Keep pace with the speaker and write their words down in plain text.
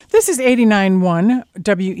This is 89.1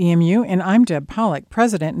 WEMU, and I'm Deb Polich,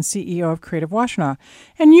 President and CEO of Creative Washtenaw,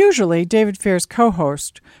 and usually David Fair's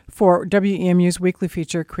co-host for WEMU's weekly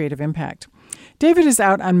feature, Creative Impact. David is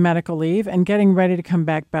out on medical leave and getting ready to come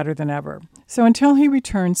back better than ever. So until he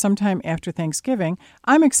returns sometime after Thanksgiving,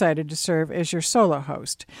 I'm excited to serve as your solo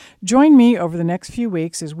host. Join me over the next few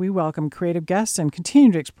weeks as we welcome creative guests and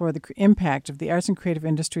continue to explore the impact of the arts and creative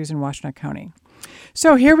industries in Washtenaw County.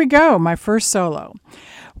 So here we go, my first solo.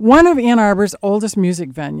 One of Ann Arbor's oldest music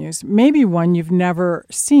venues, maybe one you've never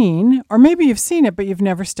seen, or maybe you've seen it but you've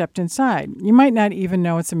never stepped inside. You might not even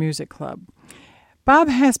know it's a music club. Bob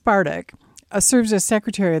Hospardaruk serves as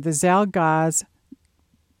secretary of the Zal Gaz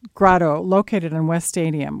Grotto, located on West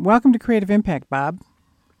Stadium. Welcome to Creative Impact, Bob.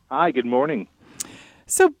 Hi, good morning.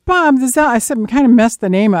 So, Bob, I kind of messed the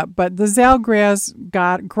name up, but the Zal Gaz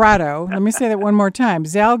Grotto, let me say that one more time.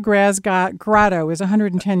 Zal Gaz Grotto is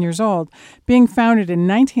 110 years old, being founded in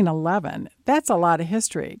 1911. That's a lot of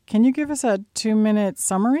history. Can you give us a 2-minute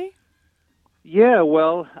summary? Yeah,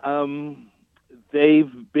 well,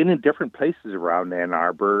 they've been in different places around Ann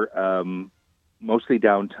Arbor, mostly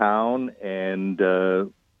downtown, and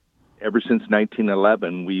ever since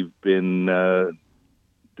 1911, we've been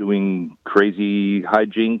doing crazy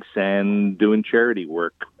hijinks and doing charity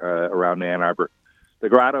work around Ann Arbor. The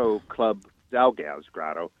Grotto Club, Zal Gaz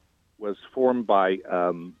Grotto, was formed by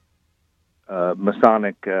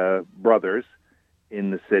Masonic brothers in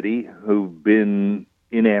the city who've been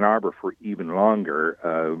in Ann Arbor for even longer,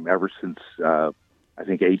 ever since, I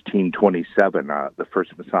think, 1827. The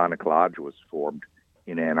first Masonic Lodge was formed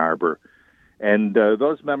in Ann Arbor. And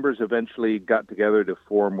those members eventually got together to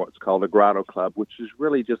form what's called a Grotto Club, which is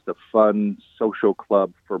really just a fun social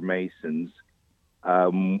club for Masons,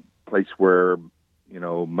 place where,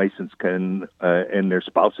 Masons can and their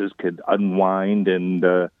spouses could unwind and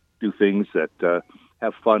do things that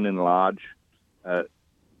have fun in lodge,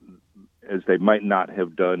 as they might not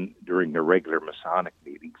have done during the regular Masonic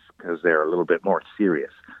meetings because they're a little bit more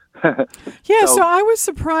serious. So I was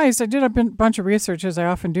surprised. I did a bunch of research, as I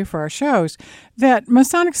often do for our shows, that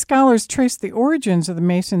Masonic scholars trace the origins of the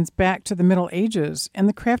Masons back to the Middle Ages and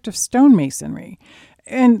the craft of stonemasonry.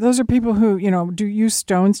 And those are people who, do use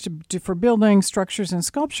stones for building structures and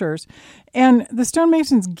sculptures. And the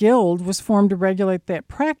Stonemasons Guild was formed to regulate that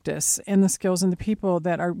practice and the skills and the people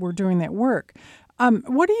that were doing that work.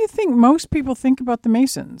 What do you think most people think about the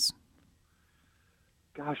Masons?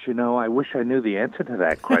 Gosh, I wish I knew the answer to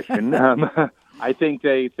that question. I think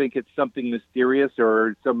they think it's something mysterious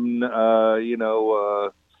or some,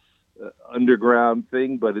 underground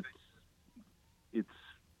thing, but it's.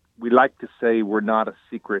 We like to say we're not a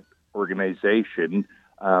secret organization,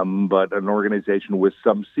 but an organization with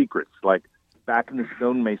some secrets. Like back in the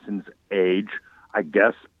stonemasons' age, I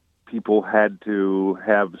guess people had to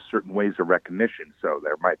have certain ways of recognition. So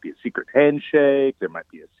there might be a secret handshake, there might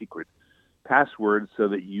be a secret password so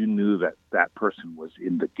that you knew that person was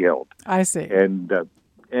in the guild. I see.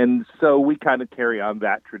 And so we kind of carry on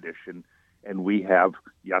that tradition, and we have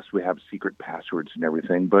secret passwords and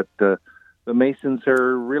everything, but the Masons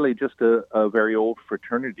are really just a very old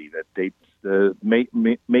fraternity that dates the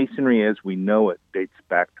Masonry as we know it dates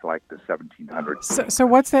back to like the 1700s. So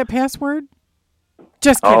what's that password?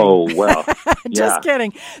 Just kidding. Oh, well. Just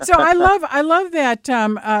kidding. So I love that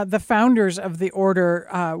the founders of the order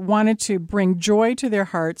wanted to bring joy to their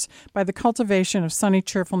hearts by the cultivation of sunny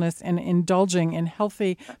cheerfulness and indulging in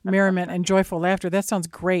healthy merriment and joyful laughter. That sounds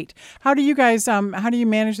great. How do you guys how do you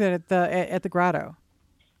manage that at the Grotto?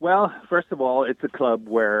 Well, first of all, it's a club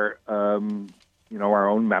where our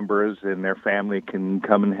own members and their family can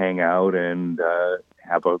come and hang out and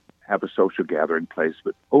have a social gathering place.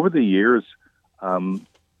 But over the years,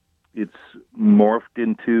 it's morphed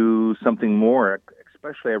into something more,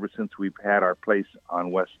 especially ever since we've had our place on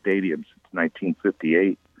West Stadium since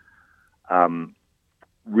 1958.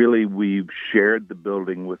 Really, we've shared the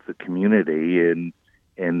building with the community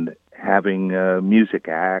and having music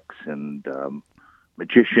acts and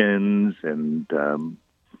magicians, and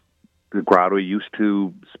the Grotto used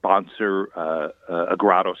to sponsor a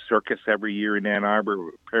Grotto circus every year in Ann Arbor.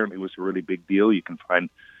 Apparently, it was a really big deal. You can find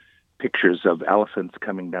pictures of elephants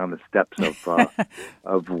coming down the steps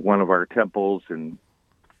of one of our temples, and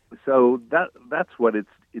so that's what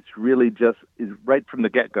it's really just is right from the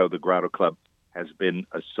get-go. The Grotto Club has been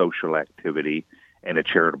a social activity, and a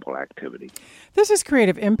charitable activity. This is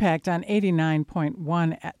Creative Impact on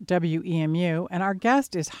 89.1 at WEMU, and our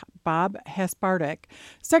guest is Bob Hospardaruk,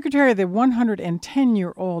 Secretary of the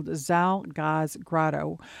 110-year-old Zal Gaz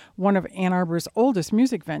Grotto, one of Ann Arbor's oldest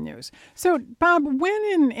music venues. So, Bob,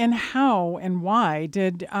 when and how and why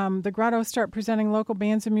did the Grotto start presenting local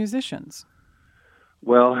bands and musicians?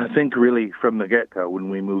 Well, I think really from the get-go, when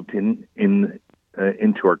we moved into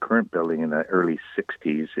our current building in the early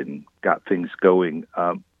 60s and got things going,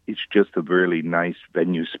 it's just a really nice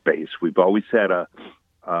venue space. We've always had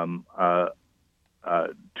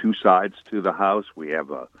two sides to the house. We have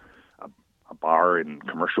a bar and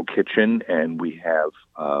commercial kitchen, and we have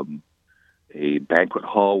a banquet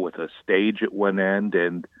hall with a stage at one end,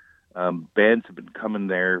 and bands have been coming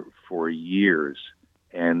there for years.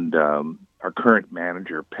 And our current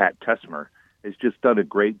manager, Pat Tessmer, has just done a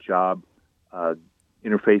great job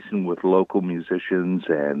interfacing with local musicians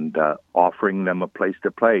and offering them a place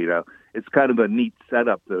to play. It's kind of a neat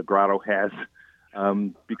setup that the Grotto has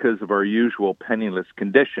because of our usual penniless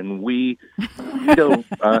condition. We don't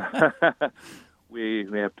we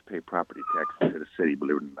have to pay property taxes to the city,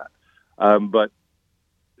 believe it or not. But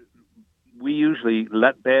we usually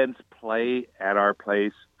let bands play at our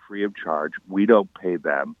place free of charge. We don't pay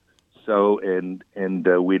them, so and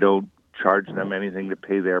we don't charge them anything to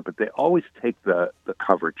pay there, but they always take the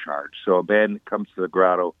cover charge. So a band that comes to the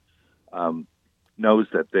Grotto knows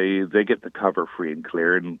that they get the cover free and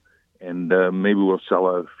clear, and maybe we'll sell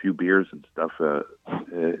a few beers and stuff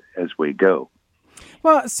as we go.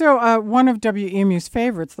 Well, so one of WEMU's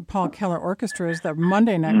favorites, the Paul Keller Orchestra, is the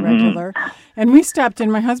Monday night regular. And we stopped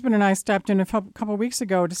in, my husband and I stopped in a couple weeks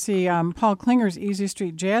ago to see Paul Klinger's Easy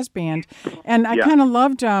Street Jazz Band. And I kind of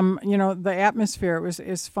loved, the atmosphere. It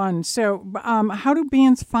was fun. So how do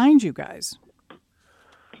bands find you guys?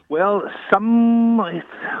 Well, I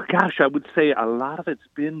would say a lot of it's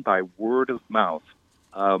been by word of mouth.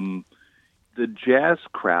 The jazz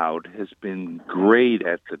crowd has been great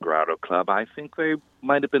at the Grotto Club. I think they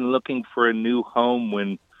might have been looking for a new home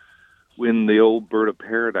when the old Bird of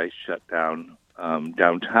Paradise shut down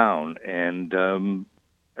downtown, and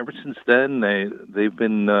ever since then they've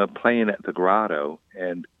been playing at the Grotto,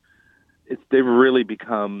 and they've really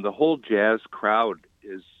become, the whole jazz crowd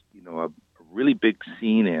is a really big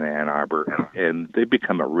scene in Ann Arbor, and they've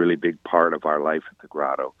become a really big part of our life at the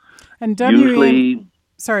Grotto. And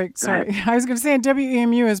Sorry. I was going to say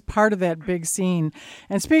WEMU is part of that big scene.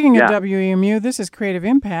 And speaking of WEMU, this is Creative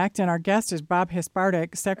Impact, and our guest is Bob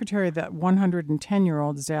Hospardaruk, Secretary of the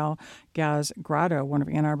 110-year-old Zal Gaz Grotto, one of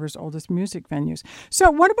Ann Arbor's oldest music venues.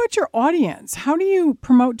 So what about your audience? How do you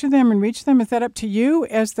promote to them and reach them? Is that up to you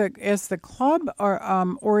as the club,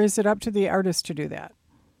 or is it up to the artist to do that?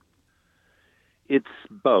 It's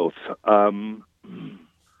both. Our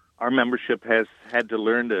membership has had to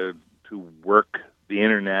learn to work the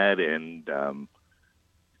internet and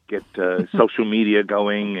get social media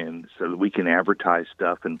going, and so that we can advertise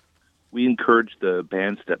stuff. And we encourage the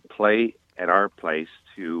bands that play at our place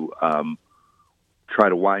to try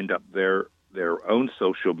to wind up their own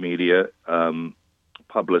social media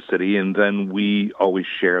publicity, and then we always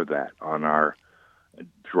share that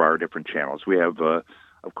through our different channels. We have,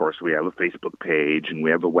 of course, we have a Facebook page, and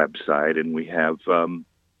we have a website, and we have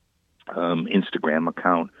Instagram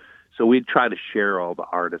account. So we try to share all the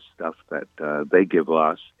artist stuff that they give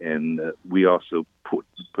us, and we also put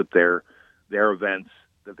their events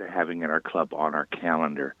that they're having at our club on our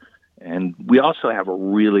calendar. And we also have a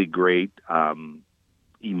really great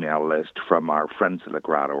email list from our Friends of the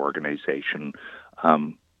Grotto organization,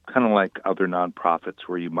 kind of like other nonprofits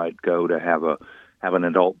where you might go to have an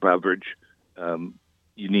adult beverage.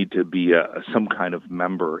 You need to be some kind of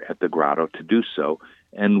member at the Grotto to do so.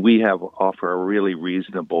 And we offer a really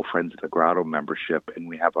reasonable Friends of the Grotto membership, and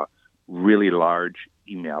we have a really large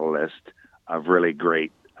email list of really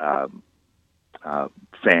great fans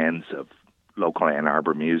of local Ann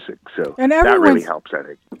Arbor music. So that really helps, I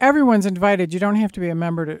think. Everyone's invited. You don't have to be a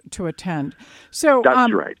member to attend. So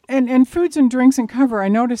that's right. And foods and drinks and cover. I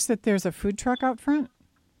noticed that there's a food truck out front.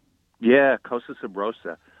 Yeah, Cosa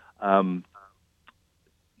Sabrosa.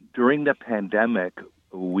 During the pandemic,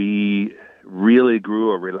 we really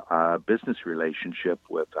grew a business relationship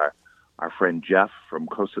with our friend Jeff from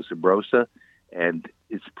Cosa Sabrosa, and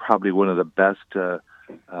it's probably one of the best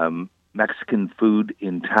Mexican food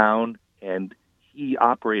in town. And he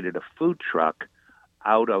operated a food truck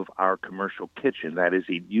out of our commercial kitchen. That is,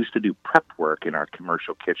 he used to do prep work in our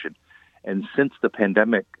commercial kitchen. And since the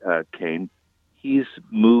pandemic came, he's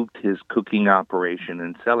moved his cooking operation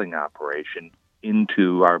and selling operation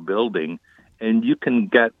into our building, and you can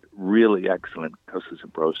get really excellent Cosa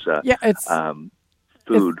Sabrosa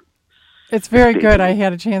food. It's very good. I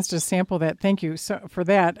had a chance to sample that. Thank you for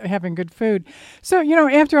that, having good food. So,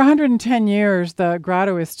 after 110 years, the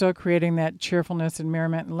grotto is still creating that cheerfulness and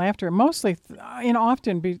merriment and laughter, mostly and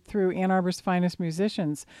often through Ann Arbor's finest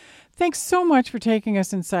musicians. Thanks so much for taking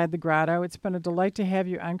us inside the grotto. It's been a delight to have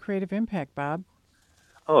you on Creative Impact, Bob.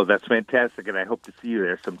 Oh, that's fantastic, and I hope to see you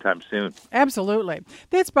there sometime soon. Absolutely.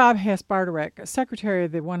 That's Bob Hospardaruk, secretary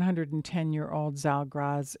of the 110-year-old Zal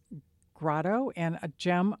Gaz Grotto, and a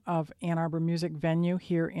gem of Ann Arbor music venue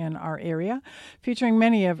here in our area, featuring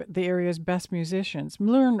many of the area's best musicians.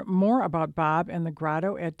 Learn more about Bob and the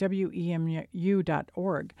Grotto at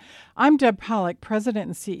wemu.org. I'm Deb Polich, president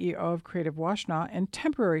and CEO of Creative Washtenaw and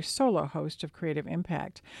temporary solo host of Creative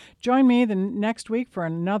Impact. Join me the next week for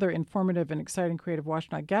another informative and exciting Creative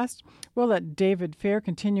Washtenaw guest. We'll let David Fair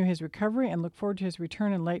continue his recovery and look forward to his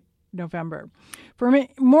return in late November. For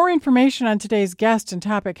more information on today's guest and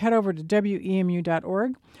topic, head over to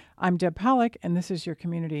wemu.org. I'm Deb Polich, and this is your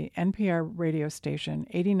community NPR radio station,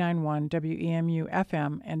 89.1 WEMU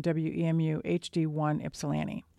FM and WEMU HD1 Ypsilanti.